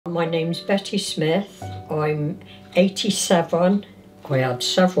My name's Betty Smith. I'm 87. I had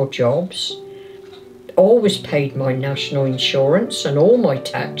several jobs. Always paid my national insurance and all my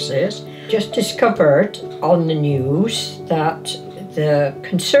taxes. Just discovered on the news that the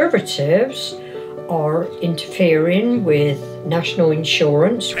Conservatives are interfering with national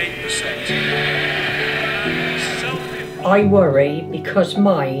insurance. I worry because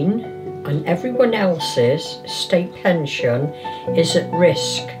mine and everyone else's state pension is at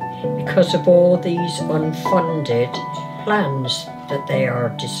risk because of all these unfunded plans that they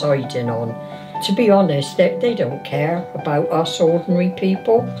are deciding on. To be honest, they don't care about us ordinary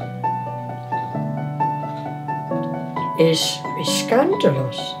people. It's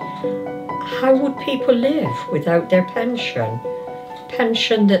scandalous. How would people live without their pension?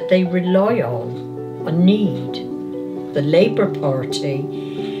 Pension that they rely on and need. The Labour Party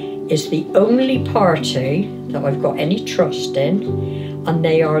is the only party that I've got any trust in, and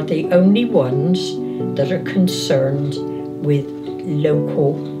they are the only ones that are concerned with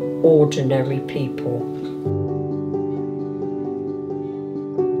local, ordinary people.